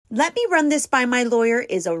Let me run this by my lawyer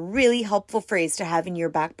is a really helpful phrase to have in your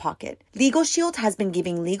back pocket. Legal Shield has been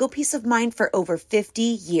giving legal peace of mind for over 50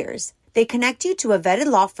 years. They connect you to a vetted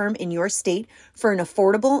law firm in your state for an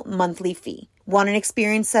affordable monthly fee. Want an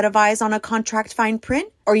experienced set of eyes on a contract fine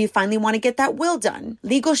print? Or you finally want to get that will done?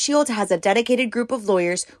 Legal Shield has a dedicated group of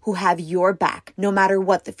lawyers who have your back, no matter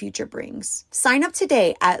what the future brings. Sign up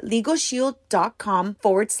today at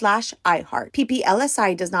LegalShield.com/iHeart.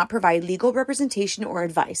 PPLSI does not provide legal representation or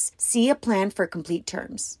advice. See a plan for complete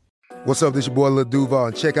terms. What's up, this your boy Lil Duval,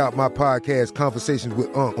 and check out my podcast, Conversations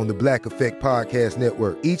with Unc, on the Black Effect Podcast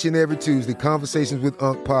Network. Each and every Tuesday, Conversations with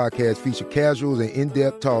Unc podcast feature casuals and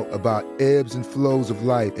in-depth talk about ebbs and flows of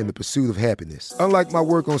life and the pursuit of happiness. Unlike my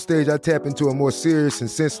work on stage, I tap into a more serious and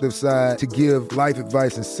sensitive side to give life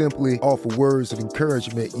advice and simply offer words of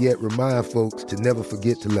encouragement, yet remind folks to never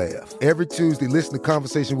forget to laugh. Every Tuesday, listen to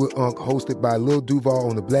Conversations with Unc, hosted by Lil Duval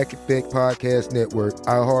on the Black Effect Podcast Network,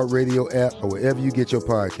 iHeartRadio app, or wherever you get your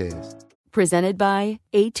podcasts. Presented by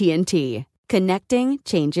AT&T. Connecting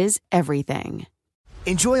changes everything.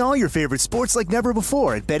 Enjoy all your favorite sports like never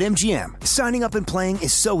before at BetMGM. Signing up and playing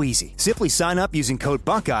is so easy. Simply sign up using code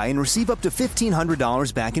Buckeye and receive up to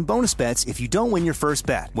 $1,500 back in bonus bets if you don't win your first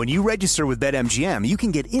bet. When you register with BetMGM, you can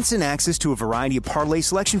get instant access to a variety of parlay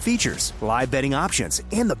selection features, live betting options,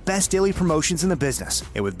 and the best daily promotions in the business.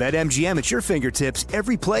 And with BetMGM at your fingertips,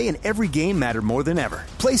 every play and every game matter more than ever.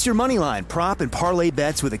 Place your moneyline, prop, and parlay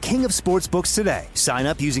bets with the king of sportsbooks today. Sign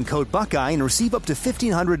up using code Buckeye and receive up to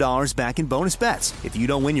 $1,500 back in bonus bets if you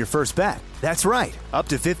don't win your first bet. That's right, up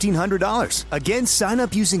to $1,500. Again, sign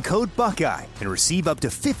up using code Buckeye and receive up to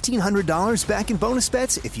 $1,500 back in bonus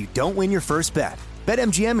bets if you don't win your first bet.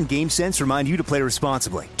 BetMGM and GameSense remind you to play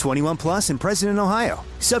responsibly. 21 plus and present in Ohio.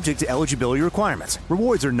 Subject to eligibility requirements.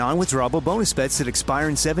 Rewards are non-withdrawable bonus bets that expire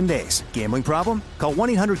in 7 days. Gambling problem? Call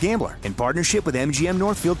 1-800-GAMBLER in partnership with MGM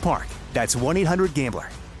Northfield Park. That's 1-800-GAMBLER.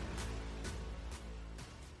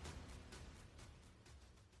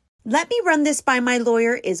 Let me run this by my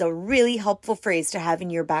lawyer is a really helpful phrase to have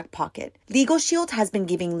in your back pocket. Legal Shield has been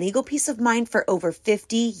giving legal peace of mind for over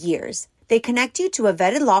 50 years. They connect you to a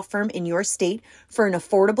vetted law firm in your state for an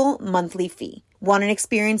affordable monthly fee. Want an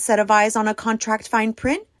experienced set of eyes on a contract fine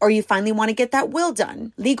print? Or you finally want to get that will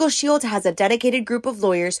done? Legal Shield has a dedicated group of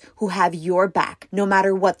lawyers who have your back, no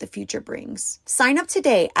matter what the future brings. Sign up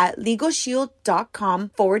today at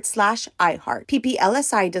LegalShield.com/iHeart.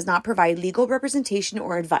 PPLSI does not provide legal representation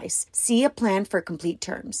or advice. See a plan for complete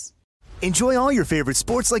terms. Enjoy all your favorite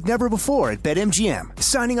sports like never before at BetMGM.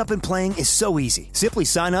 Signing up and playing is so easy. Simply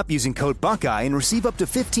sign up using code Buckeye and receive up to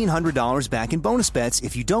 $1,500 back in bonus bets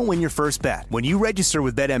if you don't win your first bet. When you register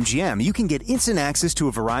with BetMGM, you can get instant access to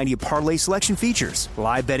a variety of parlay selection features,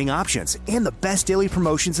 live betting options, and the best daily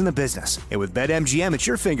promotions in the business. And with BetMGM at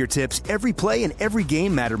your fingertips, every play and every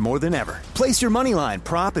game matter more than ever. Place your moneyline,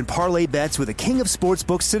 prop, and parlay bets with the king of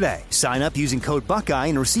sportsbooks today. Sign up using code Buckeye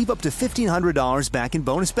and receive up to $1,500 back in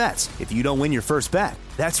bonus bets if you don't win your first bet.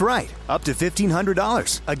 That's right, up to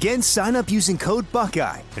 $1,500. Again, sign up using code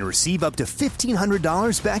Buckeye and receive up to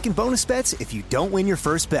 $1,500 back in bonus bets if you don't win your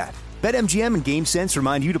first bet. BetMGM and GameSense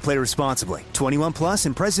remind you to play responsibly. 21 plus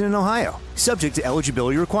and present in Ohio. Subject to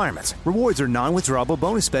eligibility requirements. Rewards are non-withdrawable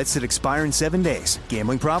bonus bets that expire in 7 days.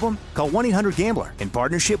 Gambling problem? Call 1-800-GAMBLER in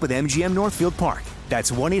partnership with MGM Northfield Park.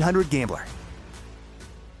 That's 1-800-GAMBLER.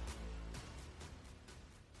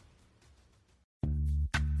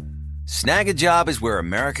 Snag a Job is where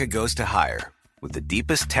America goes to hire, with the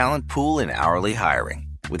deepest talent pool in hourly hiring.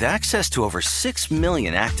 With access to over 6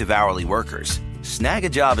 million active hourly workers, Snag a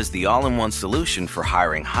Job is the all-in-one solution for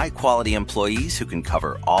hiring high-quality employees who can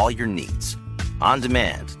cover all your needs. On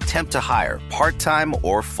demand, temp to hire, part-time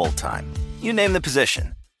or full-time. You name the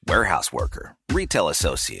position. Warehouse worker, retail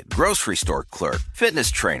associate, grocery store clerk,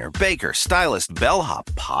 fitness trainer, baker, stylist,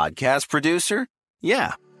 bellhop, podcast producer.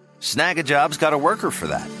 Yeah, Snag a Job's got a worker for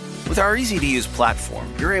that. With our easy-to-use platform,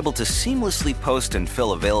 you're able to seamlessly post and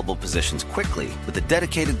fill available positions quickly with a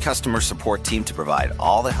dedicated customer support team to provide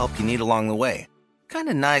all the help you need along the way. Kind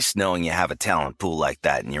of nice knowing you have a talent pool like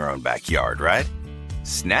that in your own backyard, right?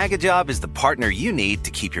 Snag a Job is the partner you need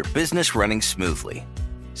to keep your business running smoothly.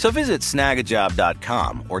 So visit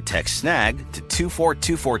snagajob.com or text SNAG to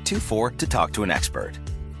 242424 to talk to an expert.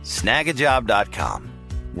 Snagajob.com,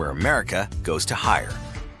 where America goes to hire.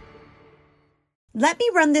 Let me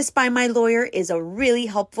run this by my lawyer is a really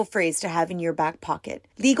helpful phrase to have in your back pocket.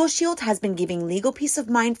 Legal Shield has been giving legal peace of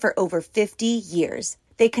mind for over 50 years.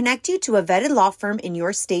 They connect you to a vetted law firm in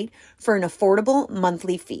your state for an affordable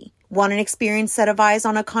monthly fee. Want an experienced set of eyes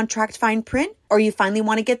on a contract fine print? Or you finally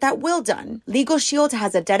want to get that will done? Legal Shield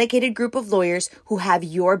has a dedicated group of lawyers who have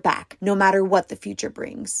your back, no matter what the future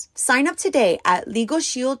brings. Sign up today at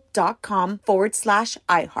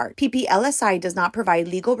LegalShield.com/iHeart. PPLSI does not provide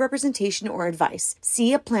legal representation or advice.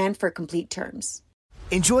 See a plan for complete terms.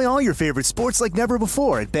 Enjoy all your favorite sports like never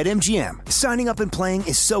before at BetMGM. Signing up and playing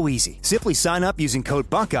is so easy. Simply sign up using code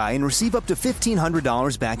Buckeye and receive up to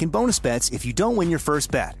 $1,500 back in bonus bets if you don't win your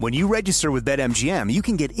first bet. When you register with BetMGM, you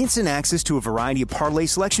can get instant access to a variety of parlay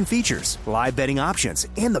selection features, live betting options,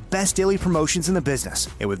 and the best daily promotions in the business.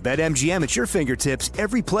 And with BetMGM at your fingertips,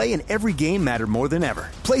 every play and every game matter more than ever.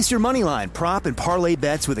 Place your moneyline, prop, and parlay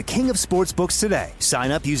bets with the king of sportsbooks today.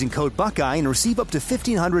 Sign up using code Buckeye and receive up to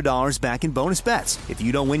 $1,500 back in bonus bets if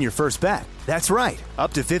you don't win your first bet. That's right,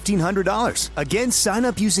 up to $1,500. Again, sign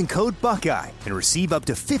up using code Buckeye and receive up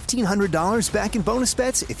to $1,500 back in bonus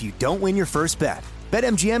bets if you don't win your first bet.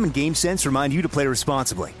 BetMGM and GameSense remind you to play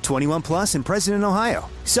responsibly. 21 plus and present in Ohio.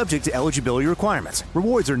 Subject to eligibility requirements.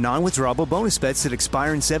 Rewards are non-withdrawable bonus bets that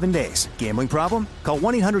expire in 7 days. Gambling problem? Call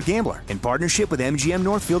 1-800-GAMBLER in partnership with MGM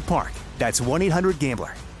Northfield Park. That's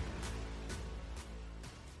 1-800-GAMBLER.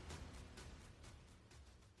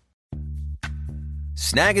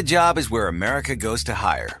 Snag a Job is where America goes to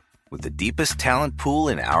hire, with the deepest talent pool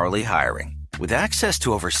in hourly hiring. With access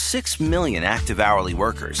to over 6 million active hourly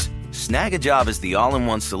workers, Snag a Job is the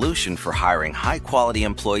all-in-one solution for hiring high-quality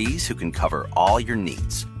employees who can cover all your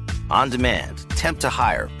needs. On demand, temp to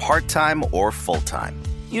hire, part-time or full-time.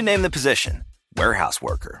 You name the position. Warehouse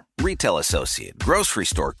worker, retail associate, grocery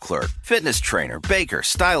store clerk, fitness trainer, baker,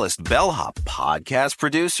 stylist, bellhop, podcast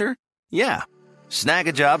producer. Yeah, Snag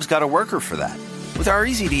a Job's got a worker for that. With our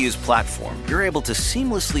easy-to-use platform, you're able to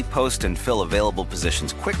seamlessly post and fill available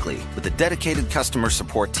positions quickly with a dedicated customer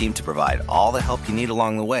support team to provide all the help you need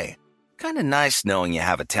along the way. Kind of nice knowing you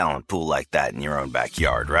have a talent pool like that in your own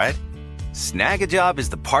backyard, right? Snag a Job is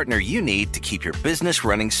the partner you need to keep your business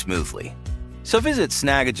running smoothly. So visit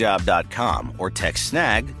snagajob.com or text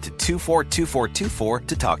snag to 242424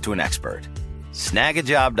 to talk to an expert.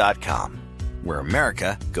 Snagajob.com, where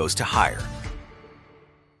America goes to hire.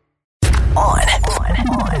 On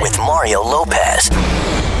with Mario Lopez.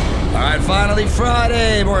 All right, finally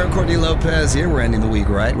Friday. Mario Courtney Lopez here. We're ending the week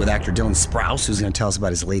right with actor Dylan Sprouse, who's going to tell us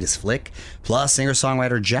about his latest flick. Plus,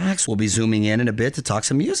 singer-songwriter Jax will be zooming in a bit to talk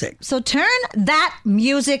some music. So turn that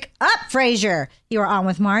music up, Frasier. You are on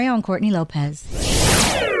with Mario and Courtney Lopez.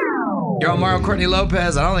 You're on Mario Courtney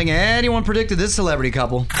Lopez. I don't think anyone predicted this celebrity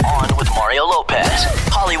couple. On with Mario Lopez.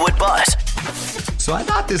 Hollywood Buzz. So I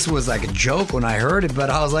thought this was like a joke when I heard it,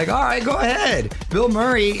 but I was like, all right, go ahead. Bill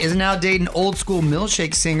Murray is now dating old school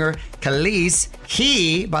milkshake singer Khalees.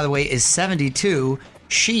 He, by the way, is 72.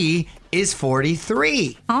 She is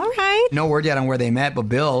 43. All right. No word yet on where they met, but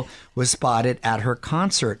Bill was spotted at her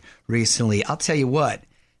concert recently. I'll tell you what,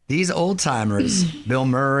 these old timers, Bill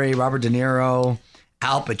Murray, Robert De Niro,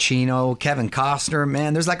 Al Pacino, Kevin Costner,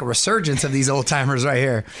 man, there's like a resurgence of these old timers right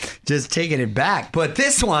here, just taking it back. But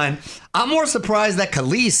this one, I'm more surprised that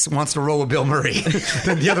Khalees wants to roll with Bill Murray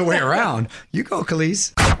than the other way around. You go,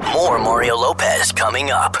 Khalees. More Mario Lopez coming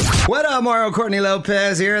up. What up, Mario Courtney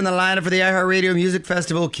Lopez here in the lineup for the iHeartRadio Music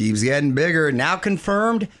Festival. Keeps getting bigger. Now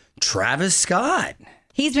confirmed, Travis Scott.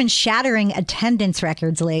 He's been shattering attendance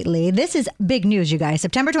records lately. This is big news, you guys.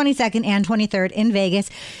 September 22nd and 23rd in Vegas.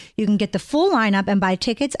 You can get the full lineup and buy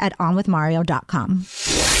tickets at onwithmario.com.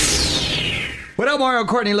 What up, Mario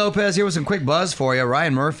Courtney Lopez here with some quick buzz for you.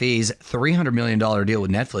 Ryan Murphy's $300 million deal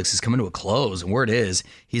with Netflix is coming to a close. And word is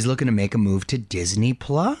he's looking to make a move to Disney+.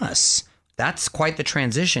 That's quite the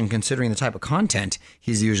transition considering the type of content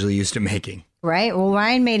he's usually used to making. Right. Well,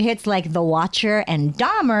 Ryan made hits like The Watcher and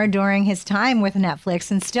Dahmer during his time with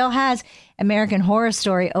Netflix and still has American Horror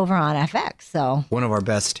Story over on FX. So one of our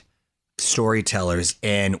best storytellers.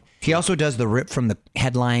 And he also does the rip from the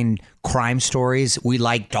headline crime stories. We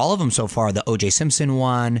liked all of them so far. The O.J. Simpson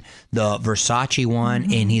one, the Versace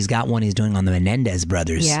one, and he's got one he's doing on the Menendez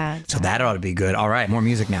brothers. Yeah. So that ought to be good. All right, more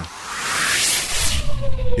music now.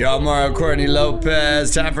 Yo, Mario Courtney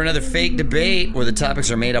Lopez. Time for another fake debate where the topics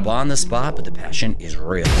are made up on the spot, but the passion is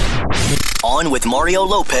real. On with Mario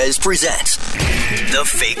Lopez presents The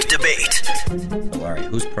Fake Debate. All right,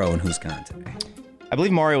 who's pro and who's con today? I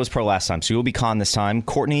believe Mario was pro last time, so you will be con this time.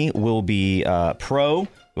 Courtney will be pro.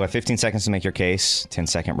 You have 15 seconds to make your case,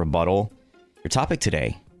 10-second rebuttal. Your topic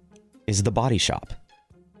today is the body shop.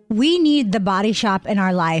 we need the body shop in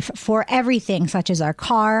our life for everything, such as our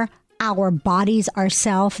car, our bodies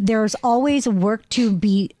ourselves. There's always work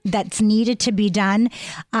that's needed to be done.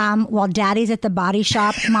 While daddy's at the body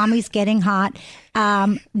shop, mommy's getting hot,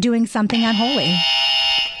 doing something unholy.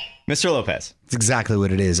 Mr. Lopez. It's exactly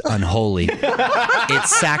what it is. Unholy.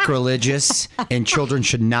 It's sacrilegious, and children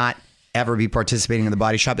should not ever be participating in the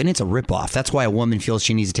body shop. And it's a ripoff. That's why a woman feels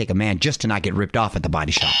she needs to take a man just to not get ripped off at the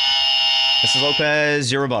body shop. Mrs.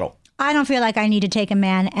 Lopez, your rebuttal. I don't feel like I need to take a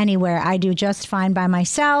man anywhere. I do just fine by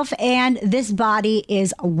myself, and this body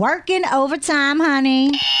is working overtime,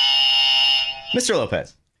 honey. Mr.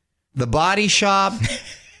 Lopez. The body shop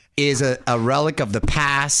is a relic of the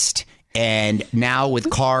past, and now with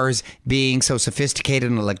cars being so sophisticated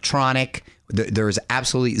and electronic, there's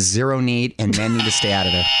absolutely zero need, and men need to stay out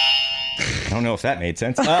of there. I don't know if that made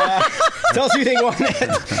sense. Tell us what you think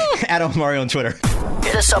at Mario on Twitter.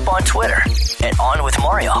 Hit us up on Twitter at On With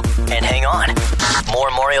Mario. And hang on,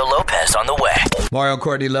 more Mario Lopez on the way. Mario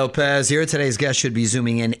Courtney Lopez here. Today's guest should be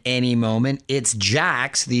zooming in any moment. It's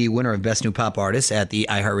Jax, the winner of Best New Pop Artist at the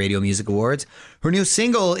iHeartRadio Music Awards. Her new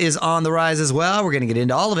single is on the rise as well. We're going to get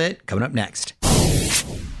into all of it coming up next.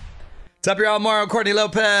 What's up, y'all? Mario Courtney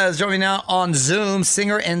Lopez. Joining me now on Zoom,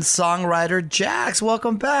 singer and songwriter Jax.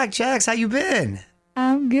 Welcome back, Jax. How you been?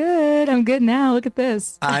 I'm good. I'm good now. Look at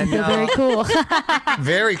this. I know. Very cool.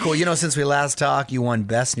 Very cool. You know, since we last talked, you won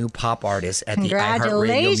Best New Pop Artist at the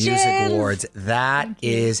iHeartRadio Music Awards. That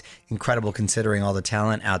is incredible considering all the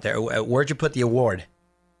talent out there. Where'd you put the award?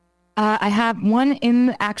 I have one in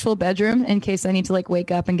the actual bedroom in case I need to wake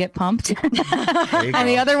up and get pumped. And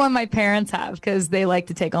the other one my parents have because they like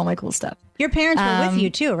to take all my cool stuff. Your parents were with you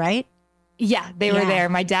too, right? Yeah, they were there.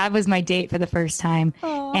 My dad was my date for the first time.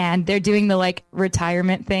 Aww. And they're doing the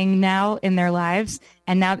retirement thing now in their lives.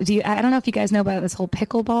 And now, I don't know if you guys know about this whole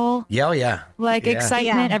pickleball. Yeah.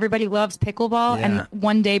 Excitement. Yeah. Everybody loves pickleball. Yeah. And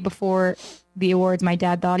one day before the awards, my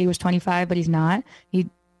dad thought he was 25, but he's not. He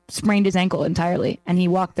sprained his ankle entirely, and he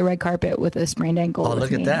walked the red carpet with a sprained ankle. Oh,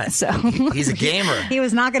 look at that. So he's a gamer. He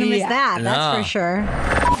was not going to miss that. That's for sure.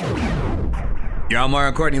 You're on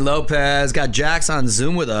Mario Courtney Lopez. Got Jax on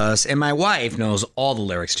Zoom with us, and my wife knows all the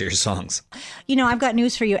lyrics to your songs. You know, I've got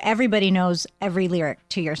news for you. Everybody knows every lyric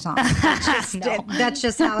to your song. That's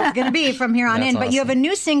just how it's going to be from here on in. But awesome. You have a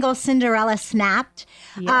new single, Cinderella Snapped.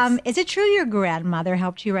 Yes. Is it true your grandmother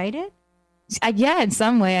helped you write it? Yeah, in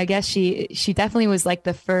some way, I guess she definitely was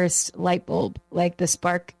the first light bulb, the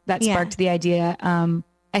spark that sparked the idea.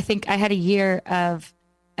 I think I had a year of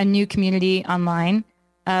a new community online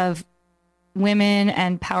of women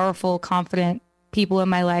and powerful, confident people in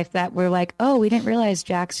my life that were like, oh, we didn't realize,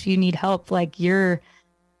 Jax, you need help. You're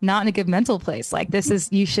not in a good mental place.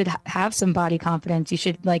 You should have some body confidence. You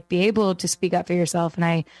should be able to speak up for yourself. And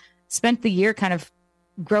I spent the year kind of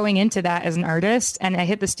growing into that as an artist. And I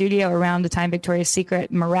hit the studio around the time Victoria's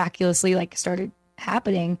Secret miraculously started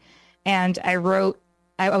happening. And I wrote,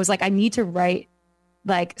 I was like, I need to write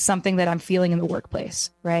something that I'm feeling in the workplace.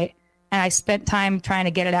 Right. And I spent time trying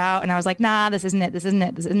to get it out. And I was like, nah, this isn't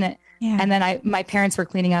it. Yeah. And then my parents were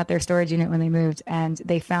cleaning out their storage unit when they moved, and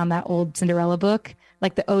they found that old Cinderella book,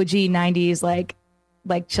 the OG 90s,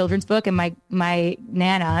 children's book. And my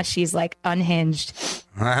Nana, she's unhinged.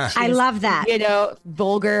 I love that.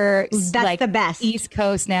 Vulgar. That's the best. East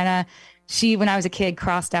Coast Nana. She, when I was a kid,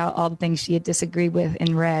 crossed out all the things she had disagreed with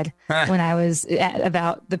in red when I was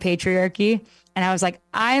about the patriarchy. And I was like,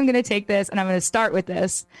 I am going to take this and I'm going to start with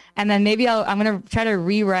this. And then maybe I'm going to try to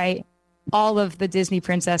rewrite all of the Disney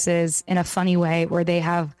princesses in a funny way where they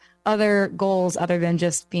have other goals other than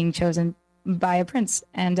just being chosen by a prince.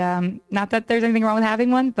 And not that there's anything wrong with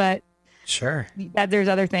having one, but sure, that there's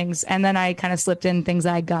other things. And then I kind of slipped in things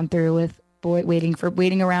I'd gone through with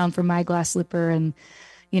waiting around for my glass slipper and,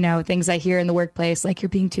 things I hear in the workplace, you're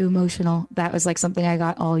being too emotional. That was something I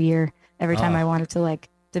got all year. Every time I wanted to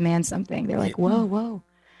demand something, they're like, whoa,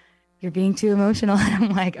 you're being too emotional. And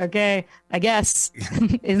I'm like, okay, I guess.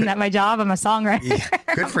 Isn't that my job? I'm a songwriter.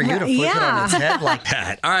 Yeah. Good for you to flip it on its head like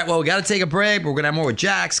that. All right, well, we got to take a break. We're going to have more with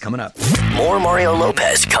Jax coming up. More Mario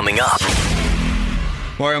Lopez coming up.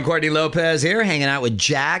 Mario and Courtney Lopez here, hanging out with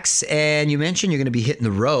Jax. And you mentioned you're going to be hitting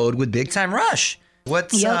the road with Big Time Rush.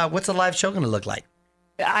 What's a live show going to look like?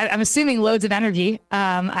 I'm assuming loads of energy.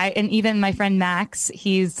 And even my friend Max,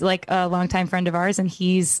 he's a longtime friend of ours, and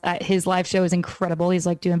his live show is incredible. He's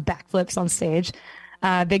doing backflips on stage.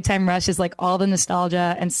 Big Time Rush is all the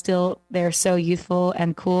nostalgia, and still they're so youthful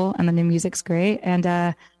and cool, and the new music's great. And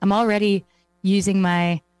I'm already using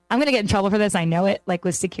I'm going to get in trouble for this. I know it,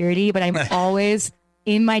 with security, but I'm always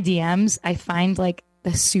in my DMs. I find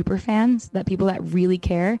the super fans, that people that really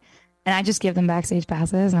care. And I just give them backstage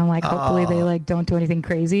passes, and I'm like, hopefully they like don't do anything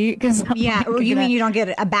crazy. Because you mean you don't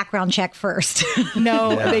get a background check first?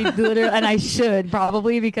 No, they literally, and I should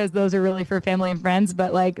probably, because those are really for family and friends.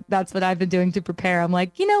 But like that's what I've been doing to prepare. I'm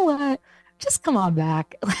like, you know what? Just come on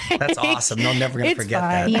back. That's awesome. They're never going to forget fine.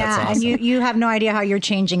 that. Yeah, That's awesome. and you have no idea how you're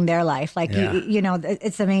changing their life. Like you know,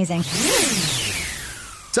 it's amazing.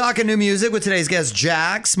 Talking new music with today's guest,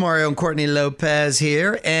 Jax, Mario and Courtney Lopez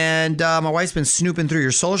here. And my wife's been snooping through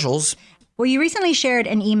your socials. Well, you recently shared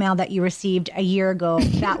an email that you received a year ago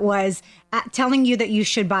that was telling you that you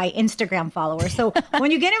should buy Instagram followers. So when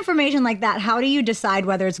you get information like that, how do you decide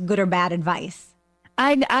whether it's good or bad advice?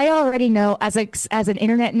 I already know as an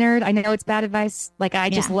internet nerd, I know it's bad advice. Like I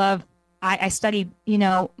just love, I study,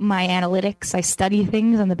 my analytics. I study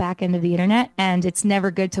things on the back end of the internet, and it's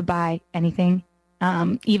never good to buy anything.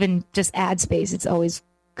 Even just ad space, it's always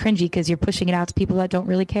cringy because you're pushing it out to people that don't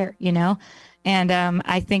really care, And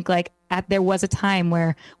I think there was a time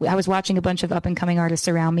where I was watching a bunch of up and coming artists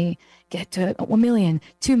around me get to 1 million,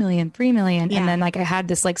 2 million, 3 million. And then I had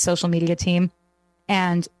this social media team,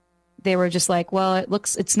 and they were just like, well,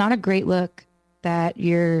 it's not a great look that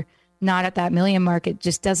you're not at that million mark. It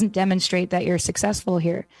just doesn't demonstrate that you're successful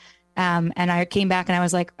here. And I came back and I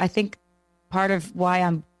was like, I think part of why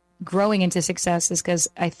I'm growing into success is because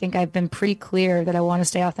I think I've been pretty clear that I want to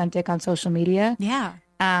stay authentic on social media. Yeah.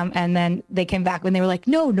 And then they came back when they were like,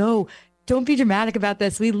 no, don't be dramatic about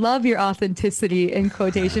this. We love your authenticity in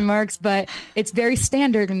quotation marks, but it's very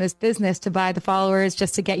standard in this business to buy the followers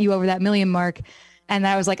just to get you over that million mark. And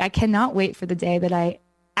I was like, I cannot wait for the day that I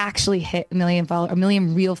actually hit a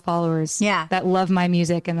million real followers that love my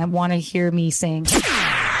music and that want to hear me sing.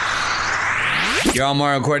 You're on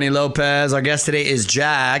Mario and Courtney Lopez. Our guest today is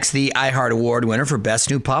Jax, the iHeart Award winner for Best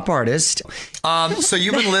New Pop Artist. So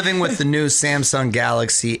you've been living with the new Samsung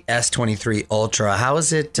Galaxy S23 Ultra. How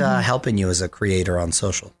is it helping you as a creator on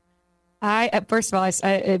social? First of all,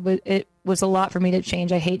 it was a lot for me to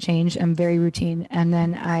change. I hate change. I'm very routine. And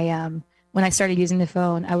then when I started using the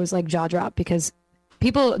phone, I was like jaw dropped because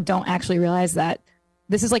people don't actually realize that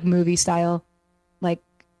this is like movie style, like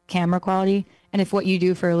camera quality. And if what you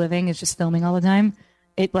do for a living is just filming all the time,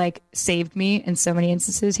 it saved me in so many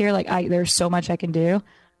instances here. There's so much I can do.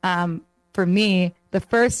 For me, the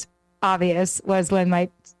first obvious was when my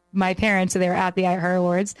parents, they were at the iHeart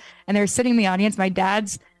Awards and they were sitting in the audience. My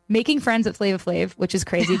dad's making friends at Flava Flav, which is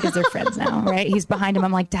crazy because they're friends now, right? He's behind him.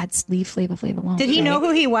 I'm like, Dad, leave Flava Flav alone. Did he know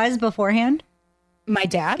who he was beforehand? My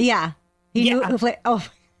dad? Yeah. He knew who he was like,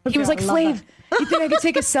 Flav, you think I could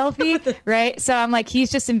take a selfie? Right? So I'm like, he's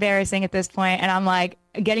just embarrassing at this point. And I'm like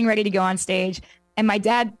getting ready to go on stage. And my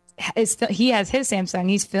dad, he has his Samsung.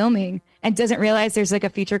 He's filming and doesn't realize there's a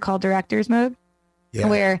feature called director's mode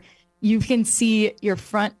where you can see your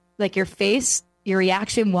front, your face, your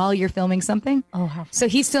reaction while you're filming something. So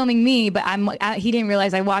he's filming me, but he didn't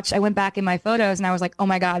realize I went back in my photos and I was like, oh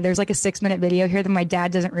my God, there's a 6-minute video here that my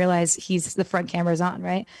dad doesn't realize the front camera's on,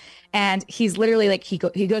 right? And he's literally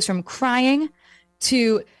he goes from crying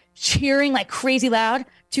to cheering like crazy loud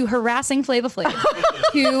to harassing Flava Flav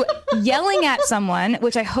to yelling at someone,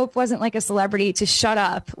 which I hope wasn't a celebrity, to shut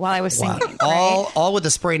up while I was singing. Wow. All with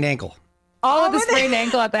a sprained ankle. All with the sprained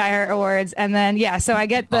ankle at the iHeart Awards. And then, so I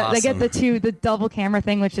get the double camera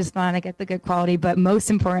thing, which is fun. I get the good quality, but most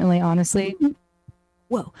importantly, honestly,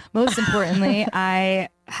 I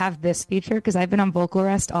have this feature because I've been on vocal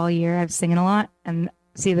rest all year. I've singing a lot, and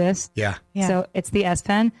see this? Yeah. So it's the S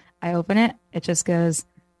Pen. I open it. It just goes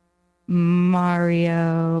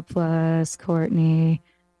Mario plus Courtney.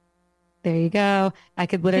 There you go. I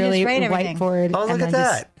could literally whiteboard. Oh, look at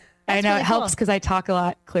that. I know really it helps because I talk a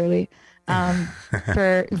lot, clearly,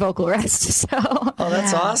 for vocal rest. So. Oh,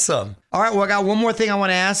 that's awesome. All right, well, I got one more thing I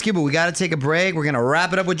want to ask you, but we got to take a break. We're going to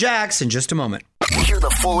wrap it up with Jax in just a moment. Hear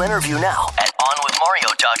the full interview now at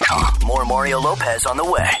onwithmario.com. More Mario Lopez on the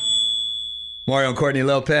way. Mario and Courtney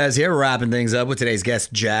Lopez here, wrapping things up with today's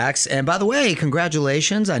guest, Jax. And by the way,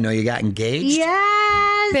 congratulations. I know you got engaged.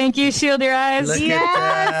 Yes. Thank you. Shield your eyes. Look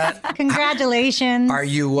at that. Congratulations. Are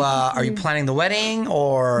you planning the wedding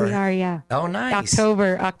or? We are, yeah. Oh, nice.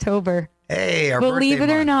 October. Hey, our Believe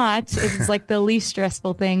birthday it or month. not, it's the least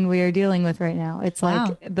stressful thing we are dealing with right now. It's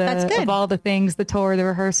of all the things, the tour, the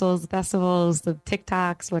rehearsals, the festivals, the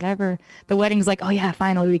TikToks, whatever. The wedding's oh yeah,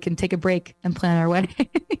 finally we can take a break and plan our wedding.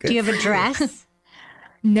 Do you have a dress?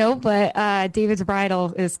 No, but David's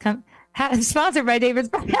Bridal is sponsored by David's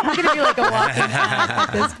Bridal. I'm going to be a walking hat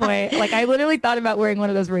at this point. I literally thought about wearing one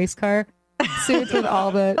of those race car suits with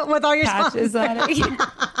all your patches on it.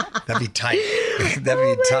 That'd be tight.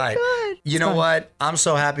 That'd be tight. God. You know what? I'm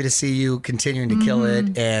so happy to see you continuing to kill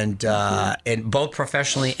it, and both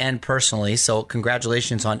professionally and personally. So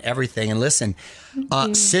congratulations on everything. And listen,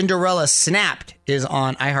 Cinderella Snapped is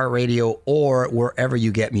on iHeartRadio or wherever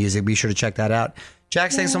you get music. Be sure to check that out.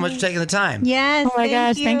 Jax, thanks so much for taking the time. Yes. Oh my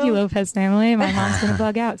gosh. Thank you, Lopez family. My mom's going to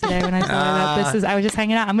bug out today when I tell her that I was just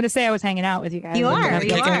hanging out. I'm going to say I was hanging out with you guys. You are. You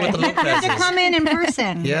kicking with the have to Lopezes. come in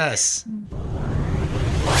person. Yes.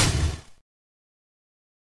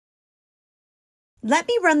 Let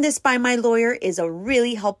me run this by my lawyer is a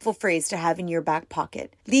really helpful phrase to have in your back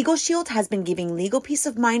pocket. Legal Shield has been giving legal peace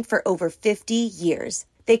of mind for over 50 years.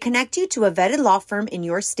 They connect you to a vetted law firm in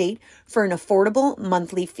your state for an affordable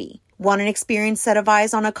monthly fee. Want an experienced set of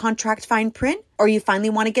eyes on a contract fine print? Or you finally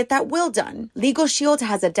want to get that will done? Legal Shield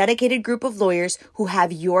has a dedicated group of lawyers who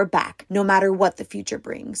have your back, no matter what the future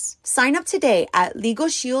brings. Sign up today at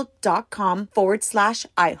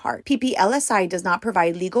LegalShield.com/iHeart. PPLSI does not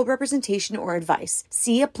provide legal representation or advice.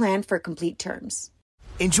 See a plan for complete terms.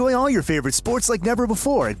 Enjoy all your favorite sports like never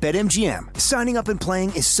before at BetMGM. Signing up and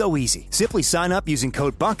playing is so easy. Simply sign up using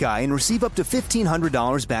code Buckeye and receive up to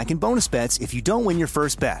 $1,500 back in bonus bets if you don't win your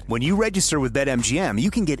first bet. When you register with BetMGM,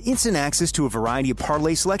 you can get instant access to a variety of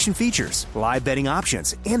parlay selection features, live betting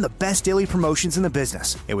options, and the best daily promotions in the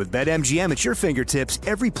business. And with BetMGM at your fingertips,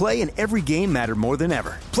 every play and every game matter more than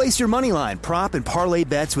ever. Place your moneyline, prop, and parlay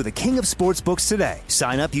bets with the king of sportsbooks today.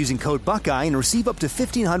 Sign up using code Buckeye and receive up to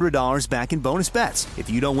 $1,500 back in bonus bets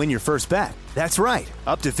if you don't win your first bet. That's right,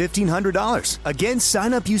 up to $1,500. Again,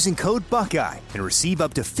 sign up using code Buckeye and receive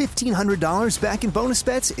up to $1,500 back in bonus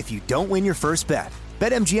bets if you don't win your first bet.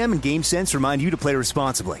 BetMGM and GameSense remind you to play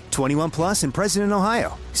responsibly. 21 plus and present in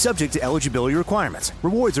Ohio. Subject to eligibility requirements.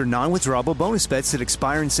 Rewards are non-withdrawable bonus bets that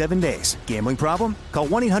expire in 7 days. Gambling problem? Call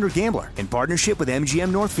 1-800-GAMBLER in partnership with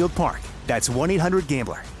MGM Northfield Park. That's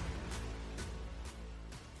 1-800-GAMBLER.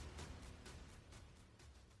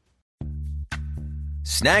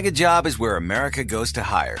 Snag a Job is where America goes to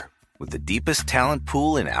hire, with the deepest talent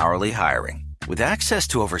pool in hourly hiring. With access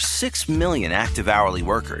to over 6 million active hourly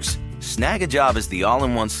workers, Snag a Job is the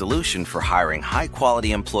all-in-one solution for hiring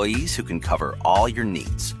high-quality employees who can cover all your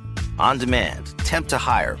needs. On demand, temp to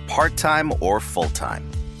hire, part-time or full-time.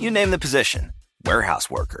 You name the position. Warehouse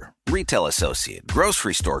worker, retail associate,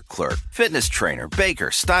 grocery store clerk, fitness trainer,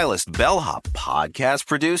 baker, stylist, bellhop, podcast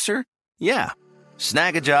producer. Yeah,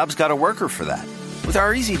 Snag a Job's got a worker for that. With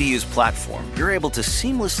our easy-to-use platform, you're able to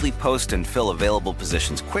seamlessly post and fill available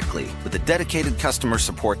positions quickly with a dedicated customer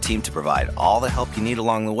support team to provide all the help you need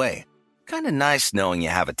along the way. Kind of nice knowing you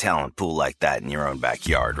have a talent pool like that in your own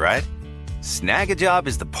backyard, right? Snag a Job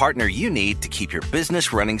is the partner you need to keep your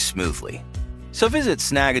business running smoothly. So visit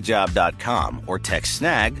snagajob.com or text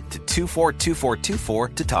snag to 242424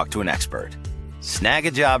 to talk to an expert.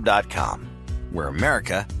 Snagajob.com, where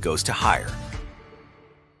America goes to hire.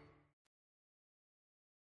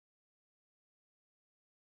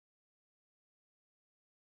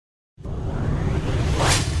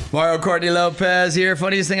 Mario Courtney Lopez here.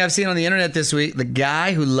 Funniest thing I've seen on the internet this week. The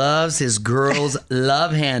guy who loves his girls'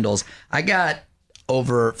 love handles. I got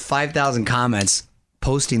over 5,000 comments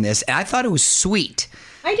posting this, and I thought it was sweet.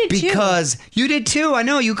 I did too. Because you did too. I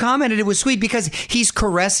know you commented it was sweet because he's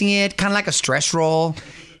caressing it, kind of like a stress roll.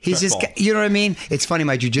 He's just, you know what I mean? It's funny,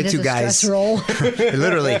 my jujitsu guys. Stress roll.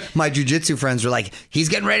 Literally, my jujitsu friends were like, he's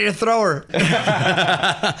getting ready to throw her.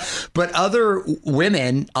 But other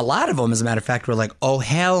women, a lot of them, as a matter of fact, were like, oh,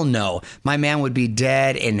 hell no. My man would be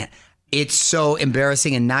dead, and it's so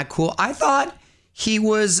embarrassing and not cool. I thought he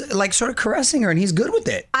was like sort of caressing her, and he's good with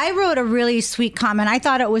it. I wrote a really sweet comment. I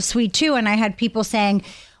thought it was sweet too, and I had people saying,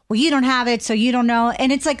 well, you don't have it, so you don't know.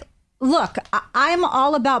 And it's like, look, I'm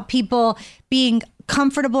all about people being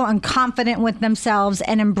comfortable and confident with themselves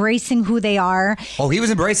and embracing who they are. Oh, he was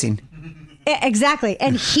embracing. Exactly.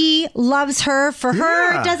 And he loves her. For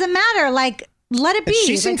her, it doesn't matter. Like, let it be.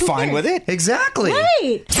 She seemed fine with it. Exactly.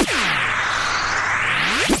 Right.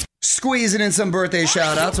 Squeezing in some birthday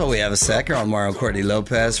shout-outs while we have a sec. You're on Mario Courtney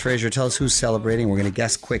Lopez. Frazier, tell us who's celebrating. We're going to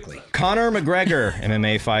guess quickly. Conor McGregor,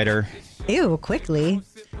 MMA fighter. Ew, quickly.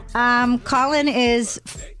 Colin is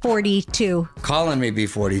 42. Colin may be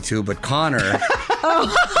 42, but Connor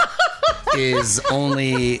is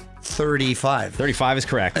only 35. 35 is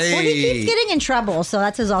correct. Hey. Well, he keeps getting in trouble, so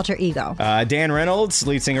that's his alter ego. Dan Reynolds,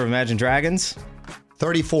 lead singer of Imagine Dragons.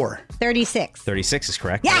 34. 36. 36 is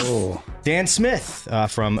correct. Yes. Oh. Dan Smith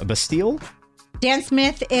from Bastille. Dan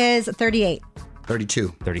Smith is 38.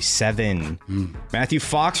 32. 37. Matthew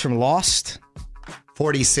Fox from Lost.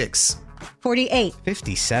 46. 48.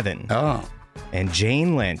 57. Oh. and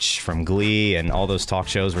Jane Lynch from Glee and all those talk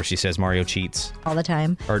shows where she says Mario cheats. All the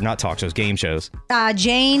time. Or not talk shows, game shows.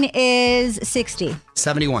 Jane is 60.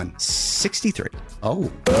 71. 63.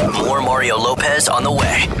 Oh. More Mario Lopez on the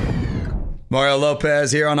way. Mario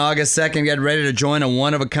Lopez here on August 2nd. Get ready to join a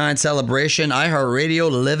one-of-a-kind celebration.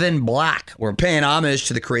 iHeartRadio Live in Black. We're paying homage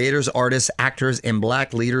to the creators, artists, actors, and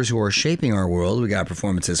black leaders who are shaping our world. We got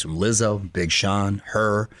performances from Lizzo, Big Sean,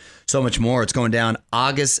 Her, so much more. It's going down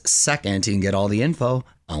August 2nd. You can get all the info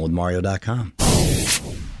on withmario.com.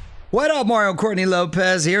 What up, Mario? Courtney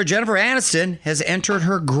Lopez here. Jennifer Aniston has entered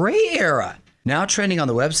her gray era. Now trending on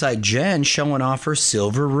the website, Jen showing off her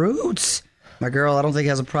silver roots. My girl, I don't think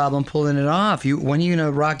has a problem pulling it off. When are you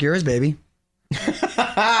gonna rock yours, baby?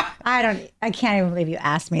 I can't even believe you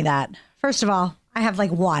asked me that. First of all, I have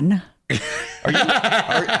like one.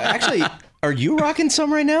 Are you rocking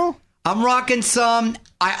some right now? I'm rocking some.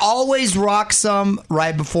 I always rock some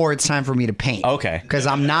right before it's time for me to paint. Okay. Because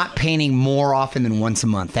I'm not painting more often than once a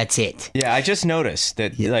month. That's it. Yeah, I just noticed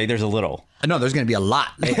that there's a little. No, there's going to be a lot.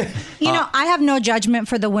 I have no judgment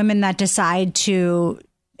for the women that decide to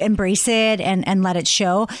embrace it and let it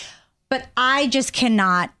show. But I just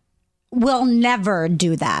will never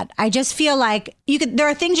do that. I just feel like there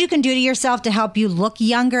are things you can do to yourself to help you look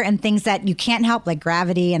younger and things that you can't help, like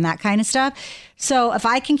gravity and that kind of stuff. So if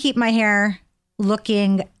I can keep my hair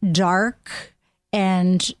looking dark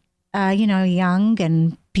and, young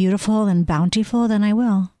and beautiful and bountiful, then I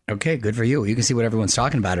will. Okay, good for you. You can see what everyone's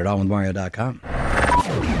talking about at allwithmario.com.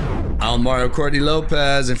 I'm Mario Courtney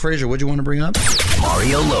Lopez. And Fraser, what'd you want to bring up?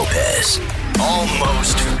 Mario Lopez.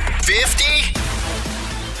 Almost 50?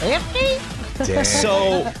 50?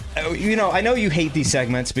 So, I know you hate these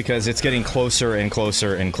segments because it's getting closer and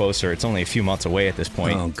closer and closer. It's only a few months away at this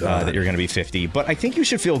point that you're going to be 50. But I think you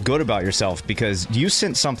should feel good about yourself because you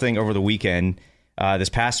sent something over the weekend, this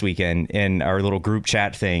past weekend, in our little group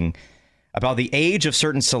chat thing about the age of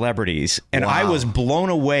certain celebrities. And I was blown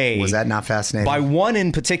away. Was that not fascinating? By one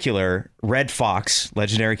in particular, Red Fox,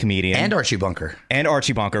 legendary comedian. And Archie Bunker.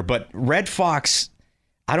 But Red Fox,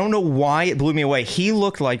 I don't know why it blew me away. He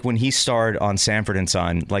looked like when he starred on Sanford &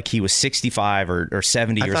 Son, like he was 65 or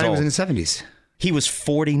 70 years old. I thought he was in the 70s. He was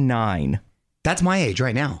 49. That's my age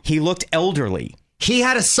right now. He looked elderly. He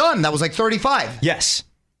had a son that was like 35. Yes.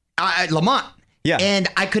 Lamont. Yeah. And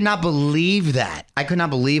I could not believe that. I could not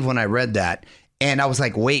believe when I read that. And I was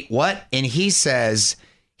like, wait, what? And he says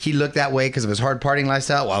he looked that way because of his hard partying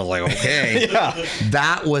lifestyle. Well, I was like, okay. Yeah.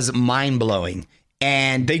 That was mind-blowing.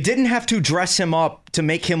 And they didn't have to dress him up to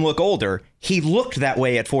make him look older. He looked that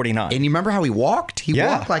way at 49. And you remember how he walked? He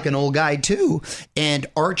walked like an old guy, too. And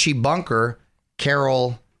Archie Bunker,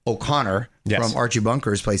 Carol O'Connor from Archie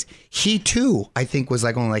Bunker's place, he, too, I think was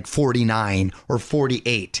like only like 49 or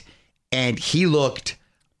 48. And he looked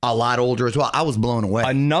a lot older as well. I was blown away.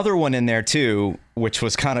 Another one in there, too, which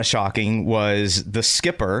was kind of shocking, was the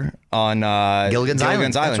skipper on Gilligan's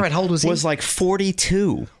Island. That's right. How old was he? Was like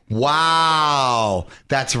 42. Wow.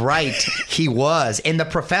 That's right. He was. And the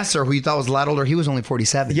professor, who you thought was a lot older, he was only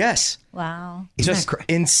 47. Yes. Wow. Just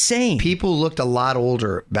insane. People looked a lot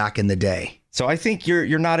older back in the day. So I think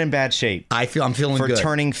you're not in bad shape. I'm feeling for good.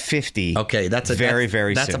 Turning 50. Okay, that's very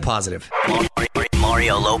soon. That's a positive.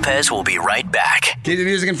 Mario Lopez will be right back. Keep the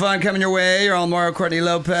music and fun coming your way. You're all Mario Courtney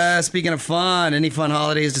Lopez. Speaking of fun, any fun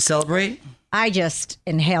holidays to celebrate? I just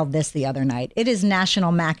inhaled this the other night. It is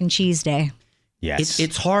National Mac and Cheese Day. Yes.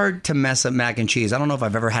 It's hard to mess up mac and cheese. I don't know if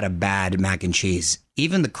I've ever had a bad mac and cheese.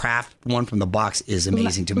 Even the Kraft one from the box is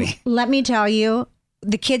amazing to me. Let me tell you,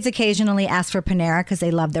 the kids occasionally ask for Panera because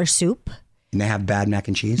they love their soup. And they have bad mac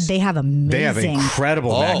and cheese? They have amazing. They have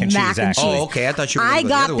incredible mac and cheese, actually. Oh, okay. I thought you were going I to go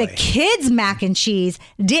got the the other way. kids' mac and cheese,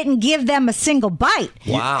 didn't give them a single bite.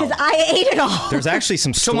 Wow. Because I ate it all. There's actually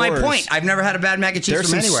some stores. So my point, I've never had a bad mac and cheese There's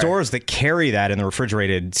from some anywhere. stores that carry that in the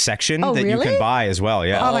refrigerated section that you really? can buy as well.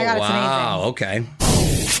 Yeah. Oh my God, it's wow. Okay.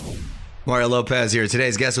 Mario Lopez here.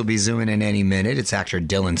 Today's guest will be zooming in any minute. It's actor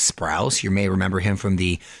Dylan Sprouse. You may remember him from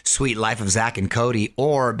The Sweet Life of Zack and Cody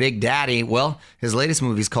or Big Daddy. Well, his latest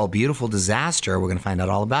movie is called Beautiful Disaster. We're going to find out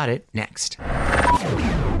all about it next.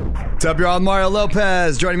 What's up, y'all? Mario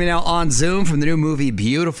Lopez. Joining me now on Zoom from the new movie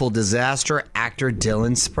Beautiful Disaster, actor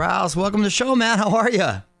Dylan Sprouse. Welcome to the show, man. How are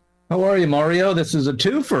you? How are you, Mario? This is a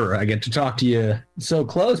twofer. I get to talk to you so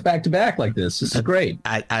close, back to back like this. This is great.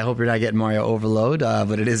 I hope you're not getting Mario overload,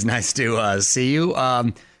 but it is nice to see you.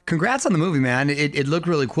 Congrats on the movie, man. It looked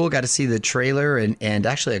really cool. Got to see the trailer and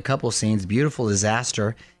actually a couple scenes. Beautiful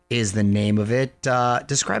Disaster is the name of it.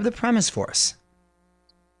 Describe the premise for us.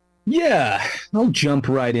 Yeah, I'll jump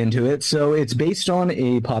right into it. So it's based on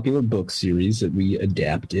a popular book series that we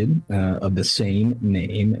adapted of the same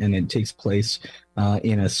name, and it takes place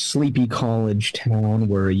in a sleepy college town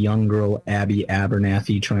where a young girl, Abby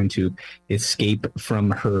Abernathy, trying to escape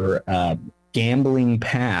from her gambling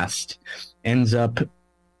past, ends up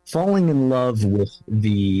falling in love with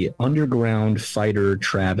the underground fighter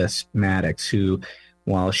Travis Maddox, who,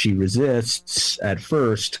 while she resists at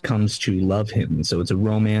first, comes to love him. So it's a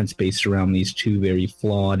romance based around these two very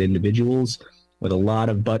flawed individuals with a lot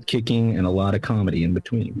of butt kicking and a lot of comedy in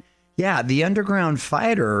between. Yeah, the underground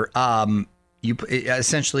fighter, you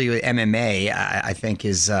essentially MMA, I think,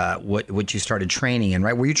 is what you started training in,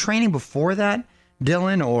 right? Were you training before that,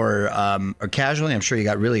 Dylan, or casually? I'm sure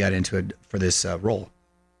you really got into it for this role.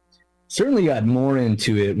 Certainly got more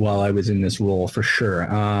into it while I was in this role, for sure.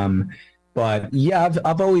 But yeah,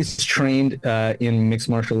 I've always trained in mixed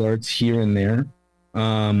martial arts here and there.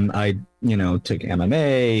 I took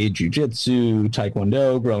MMA, jiu-jitsu,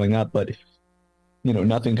 taekwondo growing up, but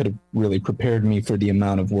nothing could have really prepared me for the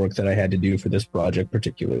amount of work that I had to do for this project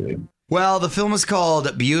particularly. Well, the film is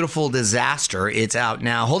called Beautiful Disaster. It's out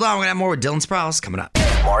now. Hold on, we're going to have more with Dylan Sprouse coming up.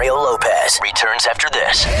 Mario Lopez returns after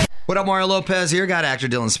this. What up, Mario Lopez here. Got actor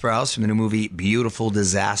Dylan Sprouse from the new movie Beautiful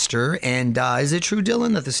Disaster. And is it true,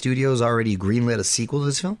 Dylan, that the studio's already greenlit a sequel to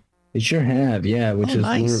this film? They sure have, yeah, which is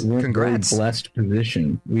nice. We're in a very Congrats. blessed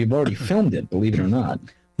position. We've already filmed it, believe it or not.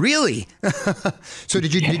 Really? So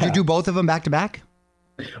did you do both of them back to back?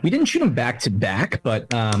 We didn't shoot them back to back, but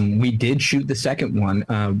we did shoot the second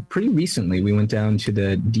one pretty recently. We went down to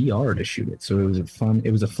the DR to shoot it, so it was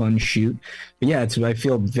a fun shoot. But yeah, I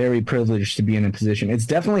feel very privileged to be in a position. It's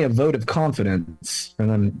definitely a vote of confidence for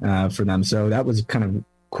them. So that was kind of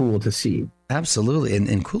cool to see. Absolutely,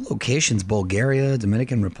 and cool locations: Bulgaria,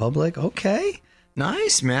 Dominican Republic. Okay,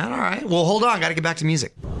 nice, man. All right. Well, hold on. Got to get back to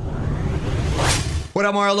music. What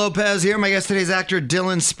up, Mario Lopez here. My guest today is actor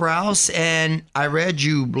Dylan Sprouse, and I read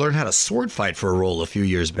you learned how to sword fight for a role a few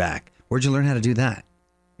years back. Where'd you learn how to do that?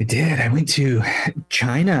 I did. I went to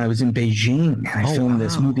China. I was in Beijing. I filmed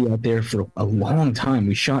this movie out there for a long time.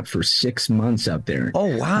 We shot for 6 months out there.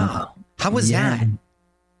 Oh, wow. How was that?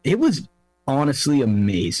 It was honestly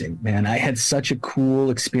amazing, man. I had such a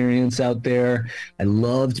cool experience out there. I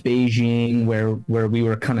loved Beijing, where we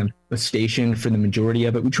were kind of stationed for the majority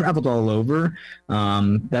of it. We traveled all over.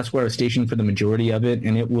 That's where I was stationed for the majority of it.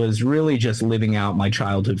 And it was really just living out my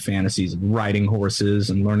childhood fantasies of riding horses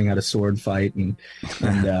and learning how to sword fight and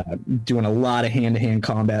doing a lot of hand-to-hand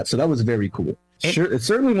combat. So that was very cool. Sure, it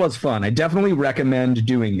certainly was fun. I definitely recommend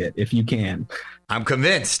doing it if you can. I'm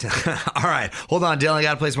convinced. All right. Hold on, Dylan. I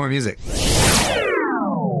got to play some more music.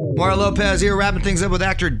 Mario Lopez here, wrapping things up with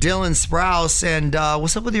actor Dylan Sprouse. And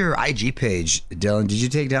what's up with your IG page, Dylan? Did you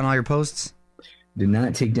take down all your posts? Did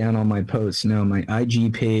not take down all my posts. No, my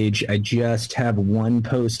IG page, I just have one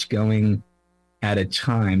post going at a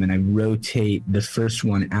time, and I rotate the first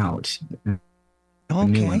one out. Okay. A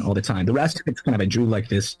new one all the time. The rest of it's kind of, I drew like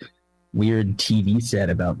this weird TV set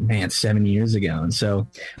about 7 years ago, and so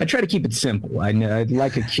I try to keep it simple. I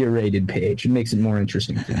like a curated page. It makes it more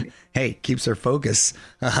interesting for me. Hey, keeps our focus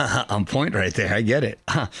on point right there. I get it.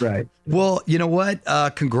 Right. Well, you know what?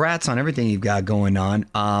 Congrats on everything you've got going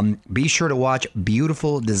on. Be sure to watch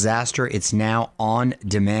Beautiful Disaster. It's now on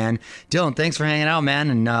demand. Dylan, thanks for hanging out, man,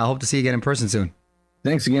 and hope to see you again in person soon.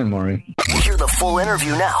 Thanks again, Maury. Hear the full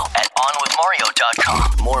interview now at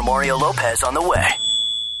onwithmario.com. More Mario Lopez on the way.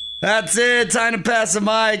 That's it. Time to pass the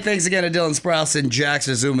mic. Thanks again to Dylan Sprouse and Jax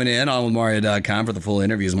for zooming in on with Mario.com for the full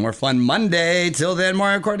interviews. More fun Monday. Till then,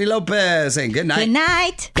 Mario Courtney Lopez saying good night. Good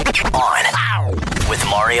night. On with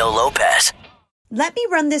Mario Lopez. Let me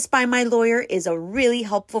run this by my lawyer is a really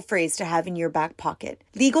helpful phrase to have in your back pocket.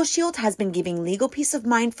 Legal Shield has been giving legal peace of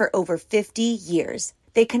mind for over 50 years.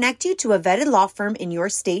 They connect you to a vetted law firm in your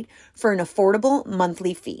state for an affordable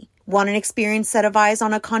monthly fee. Want an experienced set of eyes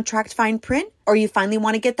on a contract fine print? Or you finally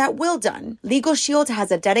want to get that will done? Legal Shield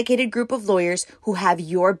has a dedicated group of lawyers who have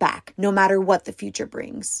your back, no matter what the future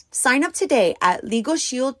brings. Sign up today at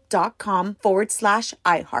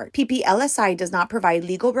LegalShield.com/iHeart. PPLSI does not provide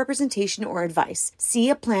legal representation or advice. See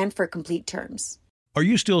a plan for complete terms. Are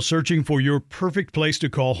you still searching for your perfect place to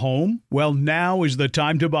call home? Well, now is the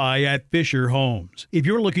time to buy at Fisher Homes. If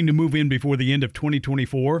you're looking to move in before the end of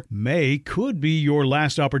 2024, May could be your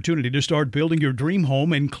last opportunity to start building your dream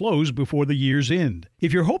home and close before the year's end.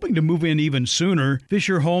 If you're hoping to move in even sooner,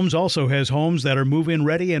 Fisher Homes also has homes that are move-in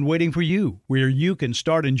ready and waiting for you, where you can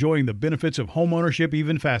start enjoying the benefits of homeownership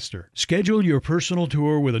even faster. Schedule your personal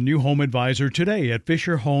tour with a new home advisor today at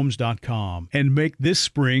FisherHomes.com and make this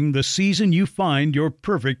spring the season you find your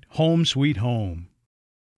perfect home sweet home.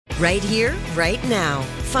 Right here, right now.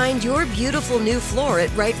 Find your beautiful new floor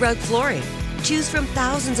at Right Rug Flooring. Choose from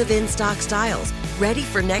thousands of in-stock styles, ready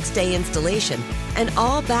for next day installation, and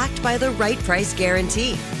all backed by the right price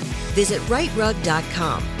guarantee. Visit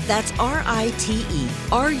rightrug.com. That's RITERUG.com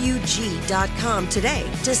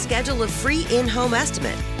today to schedule a free in-home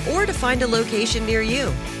estimate or to find a location near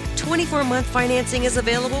you. 24-month financing is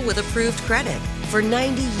available with approved credit. For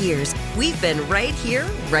 90 years, we've been right here,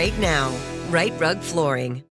 right now. Right Rug Flooring.